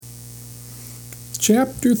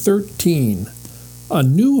Chapter 13. A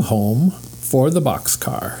New Home for the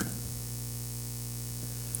Boxcar.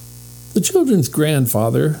 The children's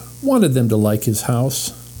grandfather wanted them to like his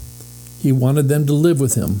house. He wanted them to live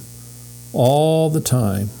with him all the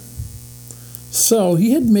time. So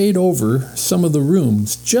he had made over some of the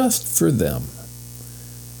rooms just for them.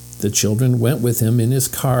 The children went with him in his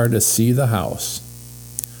car to see the house.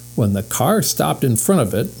 When the car stopped in front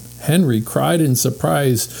of it, Henry cried in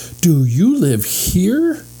surprise, "Do you live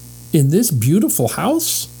here? In this beautiful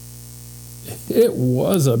house?" It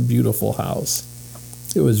was a beautiful house.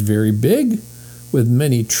 It was very big, with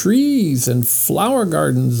many trees and flower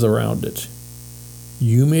gardens around it.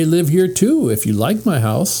 "You may live here too, if you like my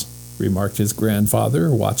house," remarked his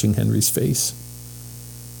grandfather, watching Henry's face.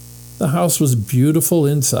 The house was beautiful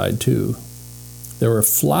inside too. There were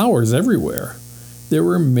flowers everywhere. There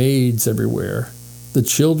were maids everywhere. The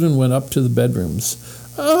children went up to the bedrooms.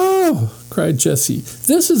 "Oh!" cried Jessie.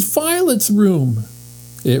 "This is Violet's room."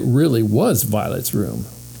 It really was Violet's room.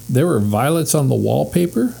 There were violets on the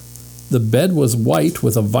wallpaper. The bed was white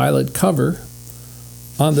with a violet cover.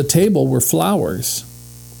 On the table were flowers.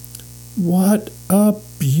 "What a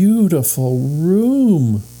beautiful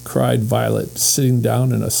room!" cried Violet, sitting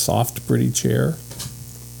down in a soft, pretty chair.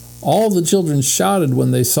 All the children shouted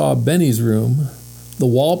when they saw Benny's room. The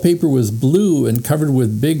wallpaper was blue and covered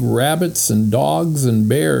with big rabbits and dogs and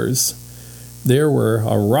bears. There were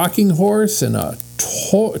a rocking horse and a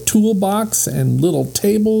toolbox and little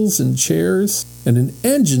tables and chairs, and an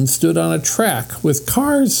engine stood on a track with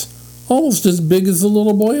cars almost as big as the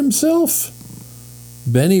little boy himself.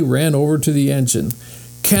 Benny ran over to the engine.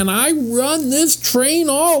 "Can I run this train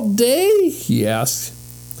all day?" he asked.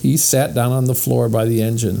 He sat down on the floor by the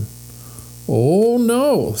engine. "Oh,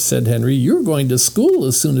 no," said Henry. "You're going to school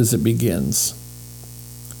as soon as it begins."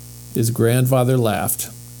 His grandfather laughed.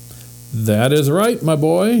 "That is right, my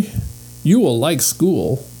boy. You will like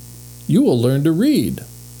school. You will learn to read."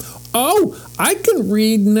 "Oh, I can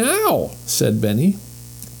read now," said Benny.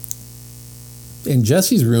 In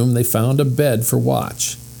Jessie's room, they found a bed for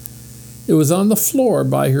Watch. It was on the floor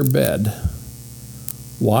by her bed.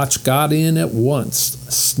 Watch got in at once,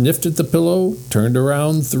 sniffed at the pillow, turned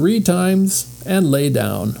around 3 times, and lay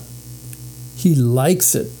down. "He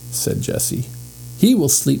likes it," said Jessie. "He will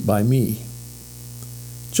sleep by me."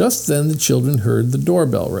 Just then the children heard the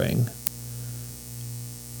doorbell ring.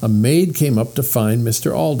 A maid came up to find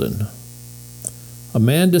Mr. Alden. "A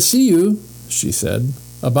man to see you," she said,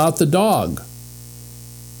 "about the dog."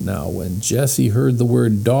 Now, when Jessie heard the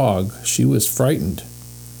word dog, she was frightened.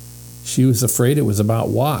 She was afraid it was about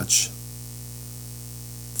Watch.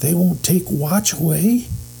 "They won't take Watch away?"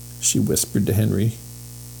 she whispered to Henry.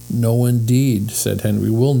 "No, indeed," said Henry.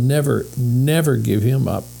 "We'll never, never give him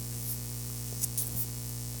up."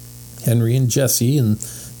 Henry and Jessie and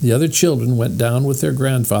the other children went down with their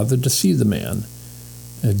grandfather to see the man.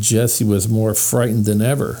 Jessie was more frightened than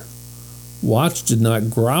ever. Watch did not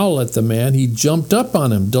growl at the man. He jumped up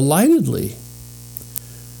on him delightedly.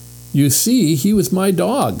 "You see, he was my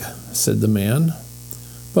dog," said the man,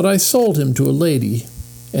 "but I sold him to a lady,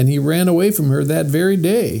 and he ran away from her that very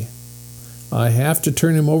day. I have to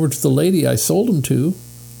turn him over to the lady I sold him to."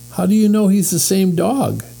 "How do you know he's the same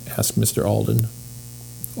dog?" asked Mr. Alden.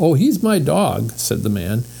 "Oh, he's my dog," said the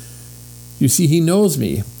man. "You see, he knows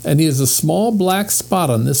me, and he has a small black spot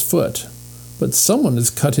on this foot, but someone has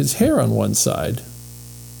cut his hair on one side."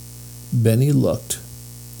 Benny looked.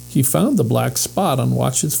 He found the black spot on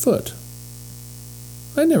Watch's foot.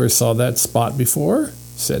 "I never saw that spot before,"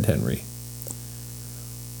 said Henry.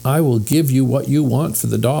 "I will give you what you want for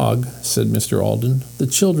the dog," said Mr. Alden. "The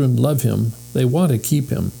children love him. They want to keep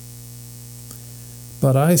him."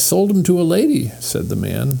 "But I sold him to a lady," said the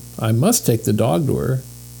man. "I must take the dog to her."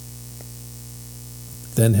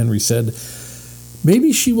 Then Henry said,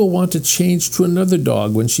 "Maybe she will want to change to another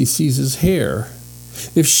dog when she sees his hair.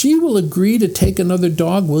 If she will agree to take another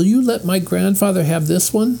dog, will you let my grandfather have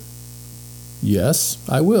this one?" "Yes,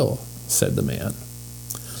 I will," said the man.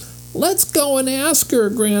 "Let's go and ask her,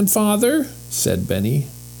 Grandfather," said Benny.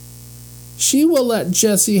 "She will let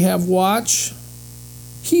Jessie have Watch.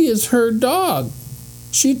 He is her dog.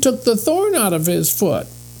 She took the thorn out of his foot."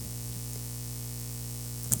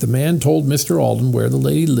 The man told Mr. Alden where the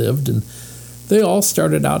lady lived, and they all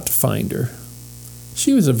started out to find her.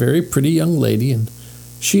 She was a very pretty young lady, and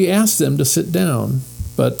she asked them to sit down,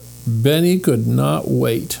 but Benny could not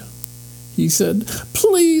wait. He said,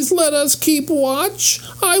 "Please let us keep Watch.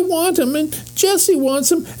 I want him, and Jessie wants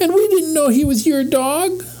him, and we didn't know he was your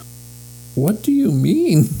dog." "What do you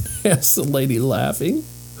mean?" asked the lady, laughing.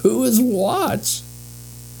 "Who is Watch?"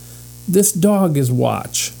 "This dog is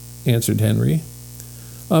Watch," answered Henry.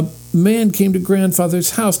 A man came to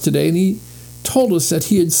Grandfather's house today, and he told us that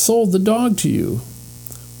he had sold the dog to you.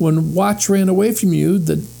 When Watch ran away from you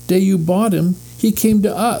the day you bought him, he came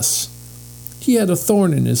to us. He had a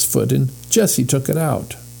thorn in his foot, and Jessie took it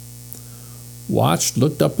out." Watch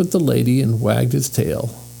looked up at the lady and wagged his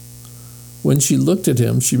tail. When she looked at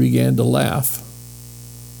him, she began to laugh.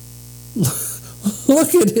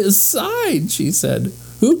 "Look at his side," she said.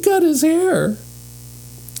 "Who cut his hair?"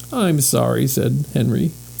 "I'm sorry," said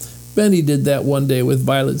Henry. "Benny did that one day with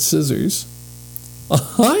Violet's scissors."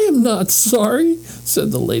 "I am not sorry,"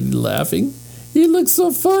 said the lady, laughing. "He looks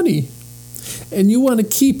so funny. And you want to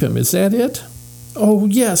keep him, is that it?" "Oh,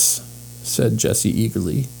 yes," said Jessie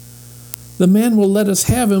eagerly. "The man will let us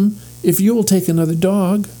have him if you will take another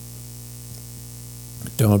dog."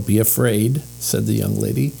 "Don't be afraid," said the young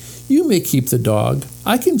lady. "You may keep the dog.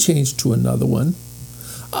 I can change to another one."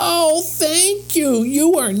 "Oh, thank you.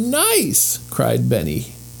 You are nice," cried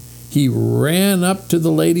Benny. He ran up to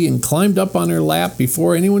the lady and climbed up on her lap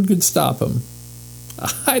before anyone could stop him.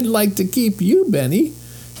 "I'd like to keep you, Benny,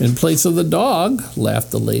 in place of the dog,"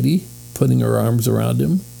 laughed the lady, putting her arms around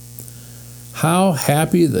him. How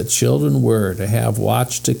happy the children were to have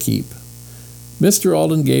Watch to keep. Mr.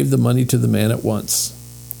 Alden gave the money to the man at once.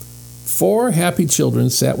 4 happy children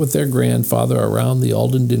sat with their grandfather around the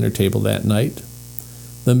Alden dinner table that night.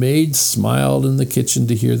 The maid smiled in the kitchen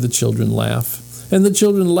to hear the children laugh, and the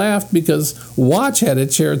children laughed because Watch had a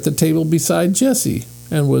chair at the table beside Jessie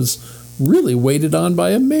and was really waited on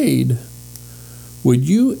by a maid. Would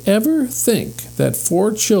you ever think that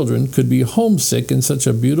 4 children could be homesick in such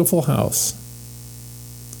a beautiful house?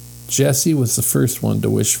 Jessie was the first one to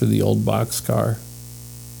wish for the old boxcar.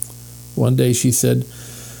 One day she said,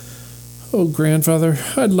 "Oh, Grandfather,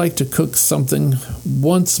 I'd like to cook something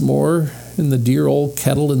once more in the dear old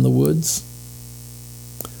kettle in the woods."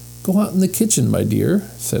 "Go out in the kitchen, my dear,"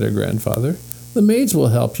 said her grandfather. "The maids will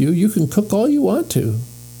help you. You can cook all you want to."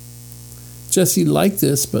 Jessie liked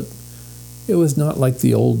this, but it was not like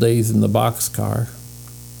the old days in the boxcar.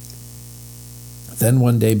 Then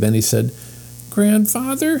one day Benny said,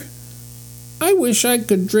 "Grandfather, I wish I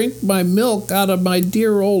could drink my milk out of my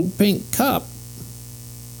dear old pink cup."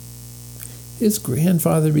 His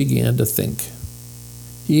grandfather began to think.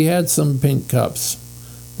 He had some pink cups,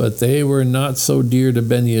 but they were not so dear to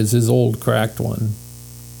Benny as his old cracked one.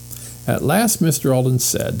 At last Mr. Alden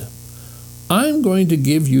said, "I'm going to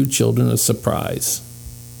give you children a surprise."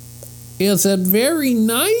 "Is it very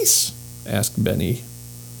nice?" asked Benny.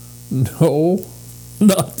 "No,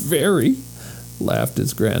 not very," laughed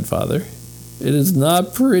his grandfather. "It is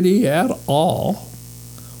not pretty at all."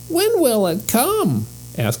 "When will it come?"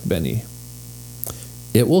 asked Benny.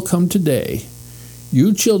 "It will come today.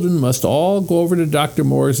 You children must all go over to Dr.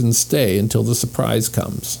 Moore's and stay until the surprise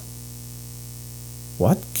comes."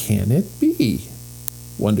 "What can it be?"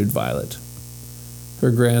 wondered Violet.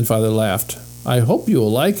 Her grandfather laughed. "I hope you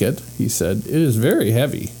will like it," he said. "It is very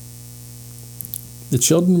heavy." The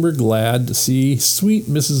children were glad to see sweet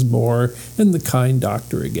Mrs. Moore and the kind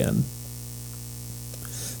doctor again.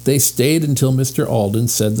 They stayed until Mr. Alden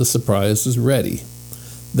said the surprise was ready.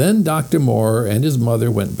 Then Dr. Moore and his mother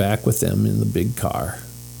went back with them in the big car.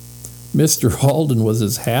 Mr. Alden was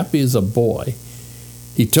as happy as a boy.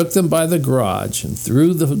 He took them by the garage and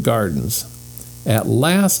through the gardens. At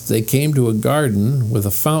last they came to a garden with a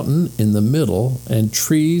fountain in the middle and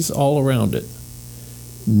trees all around it.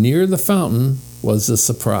 Near the fountain was the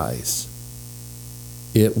surprise.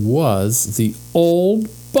 It was the old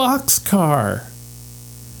boxcar.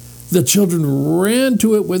 The children ran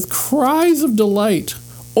to it with cries of delight,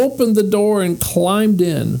 opened the door, and climbed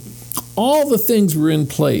in. All the things were in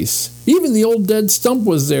place. Even the old dead stump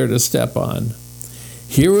was there to step on.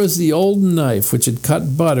 Here was the old knife which had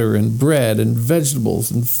cut butter and bread and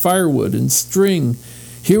vegetables and firewood and string.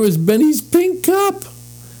 Here was Benny's pink cup.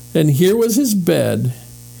 And here was his bed.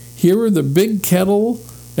 Here were the big kettle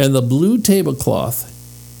and the blue tablecloth.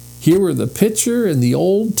 Here were the pitcher and the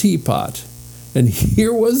old teapot. And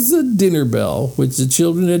here was the dinner bell, which the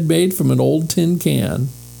children had made from an old tin can.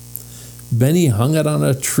 Benny hung it on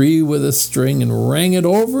a tree with a string and rang it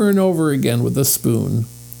over and over again with a spoon.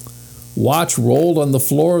 Watch rolled on the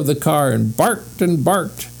floor of the car and barked and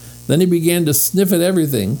barked. Then he began to sniff at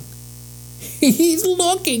everything. "He's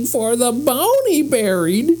looking for the bone he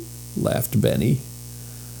buried," laughed Benny.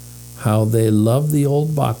 "How they love the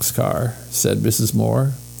old boxcar," said Mrs.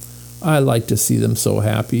 Moore. "I like to see them so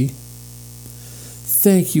happy."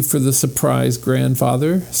 "Thank you for the surprise,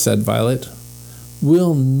 Grandfather," said Violet.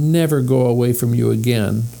 "We'll never go away from you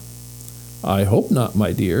again." "I hope not,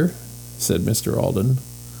 my dear," said Mr. Alden.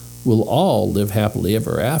 "We'll all live happily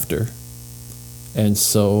ever after." And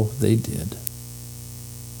so they did.